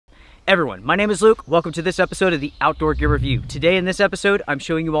Everyone, my name is Luke. Welcome to this episode of the Outdoor Gear Review. Today in this episode, I'm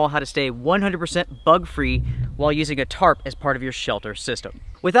showing you all how to stay 100% bug-free while using a tarp as part of your shelter system.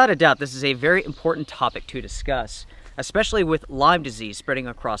 Without a doubt, this is a very important topic to discuss, especially with Lyme disease spreading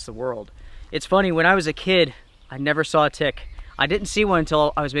across the world. It's funny, when I was a kid, I never saw a tick. I didn't see one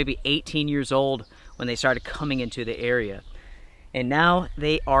until I was maybe 18 years old when they started coming into the area. And now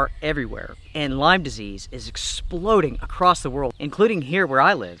they are everywhere. And Lyme disease is exploding across the world, including here where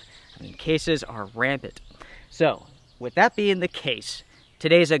I live. I mean, cases are rampant. So, with that being the case,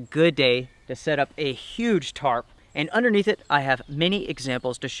 today is a good day to set up a huge tarp, and underneath it, I have many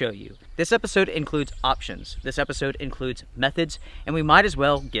examples to show you. This episode includes options. This episode includes methods, and we might as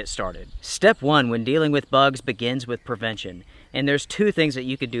well get started. Step one when dealing with bugs begins with prevention, and there's two things that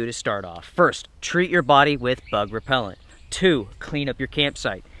you could do to start off. First, treat your body with bug repellent. 2, clean up your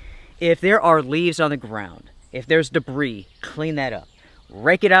campsite. If there are leaves on the ground, if there's debris, clean that up.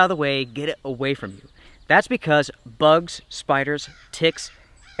 Rake it out of the way, get it away from you. That's because bugs, spiders, ticks,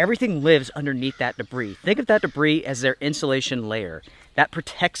 everything lives underneath that debris. Think of that debris as their insulation layer. That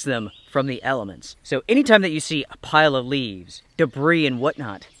protects them from the elements. So anytime that you see a pile of leaves, debris and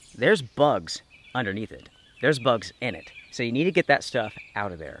whatnot, there's bugs underneath it. There's bugs in it. So you need to get that stuff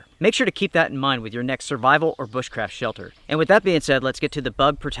out of there. Make sure to keep that in mind with your next survival or bushcraft shelter. And with that being said, let's get to the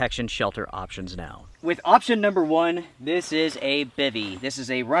bug protection shelter options now. With option number 1, this is a bivy. This is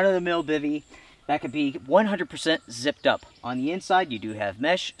a run-of-the-mill bivy that could be 100% zipped up. On the inside, you do have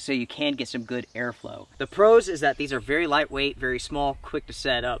mesh, so you can get some good airflow. The pros is that these are very lightweight, very small, quick to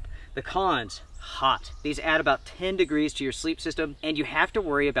set up. The cons, hot. These add about 10 degrees to your sleep system, and you have to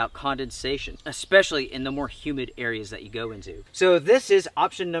worry about condensation, especially in the more humid areas that you go into. So this is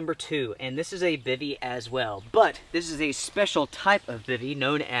option number 2, and this is a bivy as well, but this is a special type of bivy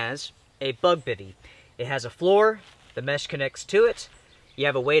known as a bug bivy. It has a floor, the mesh connects to it, you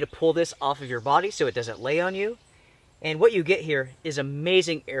have a way to pull this off of your body so it doesn't lay on you, and what you get here is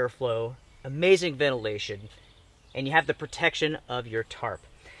amazing airflow, amazing ventilation, and you have the protection of your tarp.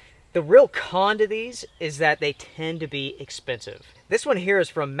 The real con to these is that they tend to be expensive. This one here is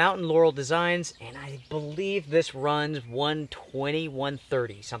from Mountain Laurel Designs, and I believe this runs $120,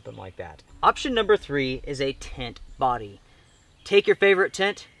 $130, something like that. Option number 3 is a tent body. Take your favorite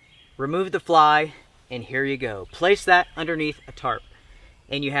tent, remove the fly, and here you go. Place that underneath a tarp,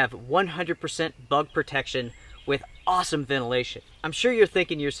 and you have 100% bug protection with awesome ventilation. I'm sure you're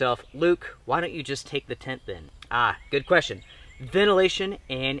thinking to yourself, Luke, why don't you just take the tent then? Good question. Ventilation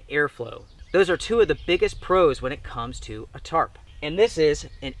and airflow. Those are two of the biggest pros when it comes to a tarp. And this is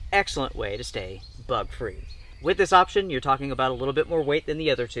an excellent way to stay bug-free. With this option, you're talking about a little bit more weight than the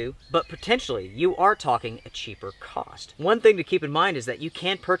other two, but potentially you are talking a cheaper cost. One thing to keep in mind is that you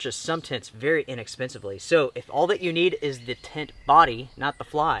can purchase some tents very inexpensively. So if all that you need is the tent body, not the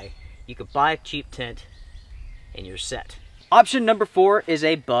fly, you could buy a cheap tent and you're set. Option number 4 is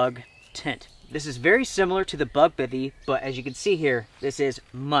a bug tent. This is very similar to the bug bivy, but as you can see here, this is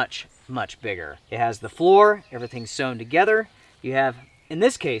much, much bigger. It has the floor, everything's sewn together. You have, in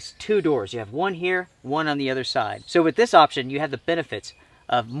this case, 2 doors. You have one here, one on the other side. So with this option, you have the benefits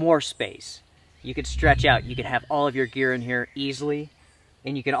of more space. You could stretch out, you could have all of your gear in here easily,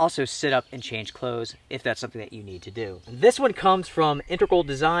 and you can also sit up and change clothes if that's something that you need to do. This one comes from Integral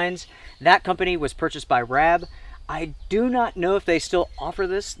Designs. That company was purchased by Rab. I do not know if they still offer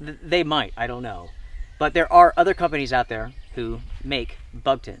this. They might, I don't know. But there are other companies out there who make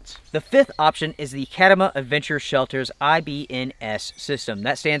bug tents. The 5th option is the Kadima Adventure Shelters IBNS system.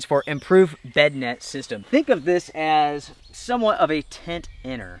 That stands for Improved Bed Net System. Think of this as somewhat of a tent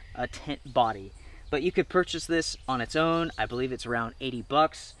inner, a tent body. But you could purchase this on its own. I believe it's around 80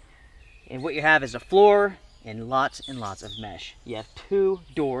 bucks. And what you have is a floor and lots of mesh. You have 2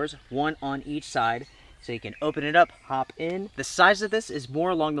 doors, one on each side. So you can open it up, hop in. The size of this is more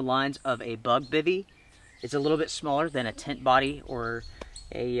along the lines of a bug bivy. It's a little bit smaller than a tent body or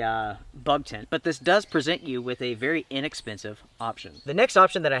a bug tent, but this does present you with a very inexpensive option. The next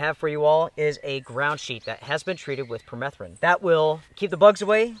option that I have for you all is a ground sheet that has been treated with permethrin. That will keep the bugs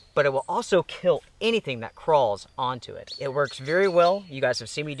away, but it will also kill anything that crawls onto it. It works very well. You guys have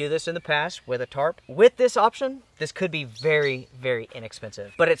seen me do this in the past with a tarp. With this option, this could be very, very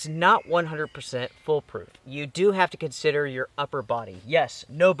inexpensive, but it's not 100% foolproof. You do have to consider your upper body. Yes,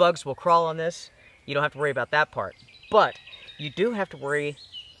 no bugs will crawl on this. You don't have to worry about that part, but you do have to worry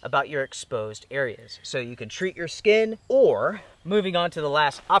about your exposed areas. So you can treat your skin, or moving on to the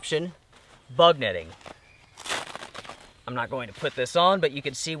last option, bug netting. I'm not going to put this on, but you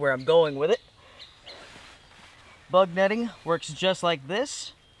can see where I'm going with it. Bug netting works just like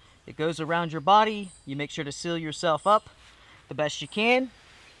this. It goes around your body. You make sure to seal yourself up the best you can.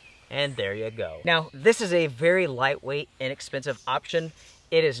 and there you go. Now, this is a very lightweight, inexpensive option.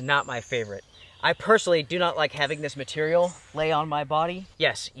 It is not my favorite. I personally do not like having this material lay on my body.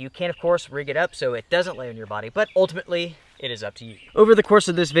 Yes, you can of course rig it up so it doesn't lay on your body, but ultimately it is up to you. Over the course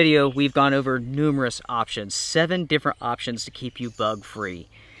of this video, we've gone over numerous options, 7 different options to keep you bug free.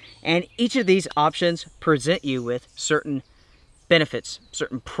 And each of these options present you with certain benefits,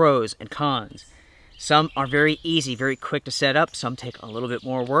 certain pros and cons. Some are very easy, very quick to set up. Some take a little bit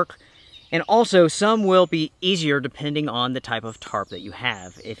more work. And also, some will be easier depending on the type of tarp that you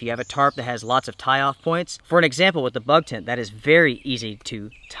have. If you have a tarp that has lots of tie-off points, for an example with the bug tent, that is very easy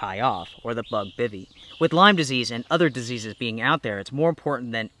to tie off, or the bug bivy. With Lyme disease and other diseases being out there, it's more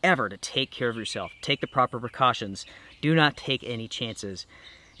important than ever to take care of yourself. Take the proper precautions. Do not take any chances.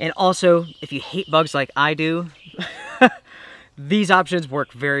 And also, if you hate bugs like I do, these options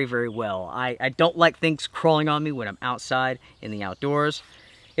work very, very well. I don't like things crawling on me when I'm outside in the outdoors.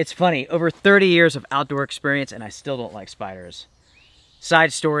 It's funny, over 30 years of outdoor experience and I still don't like spiders.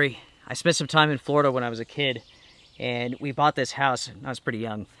 Side story, I spent some time in Florida when I was a kid and we bought this house, and I was pretty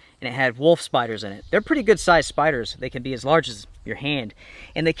young, and it had wolf spiders in it. They're pretty good sized spiders. They can be as large as your hand,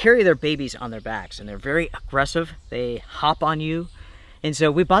 and they carry their babies on their backs, and they're very aggressive. They hop on you. And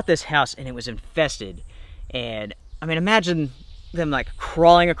so we bought this house and it was infested. And I mean, imagine them like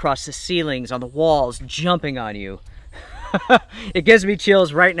crawling across the ceilings, on the walls, jumping on you. It gives me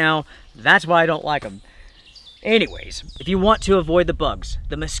chills right now. That's why I don't like them. Anyways, if you want to avoid the bugs,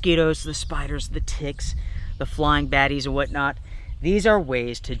 the mosquitoes, the spiders, the ticks, the flying baddies and whatnot, these are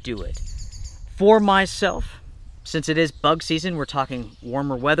ways to do it. For myself, since it is bug season, we're talking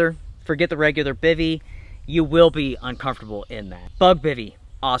warmer weather, forget the regular bivy, you will be uncomfortable in that. Bug bivy,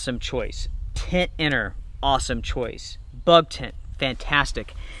 awesome choice. Tent inner, awesome choice. Bug tent,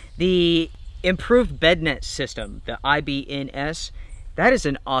 fantastic. The improved bed net system, the IBNS, that is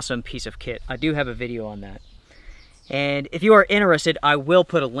an awesome piece of kit. I do have a video on that. And if you are interested, I will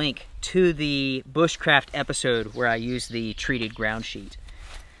put a link to the Bushcraft episode where I use the treated ground sheet.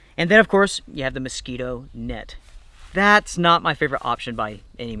 And then of course, you have the mosquito net. That's not my favorite option by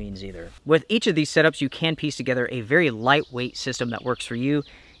any means either. With each of these setups, you can piece together a very lightweight system that works for you,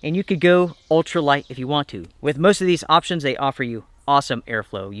 and you could go ultra light if you want to. With most of these options, they offer you awesome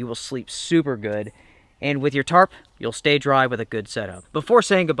airflow. You will sleep super good. And with your tarp, you'll stay dry with a good setup. Before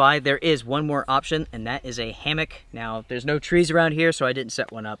saying goodbye, there is one more option, and that is a hammock. Now, there's no trees around here, so I didn't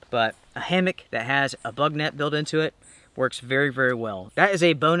set one up, but a hammock that has a bug net built into it works very, very well. That is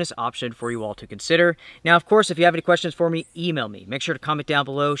a bonus option for you all to consider. Now, of course, if you have any questions for me, email me. Make sure to comment down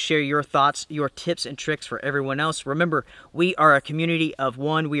below, share your thoughts, your tips and tricks for everyone else. Remember, we are a community of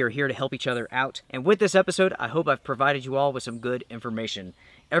one. We are here to help each other out. And with this episode, I hope I've provided you all with some good information.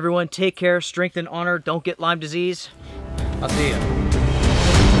 Everyone, take care, strength and honor. Don't get Lyme disease. I'll see you.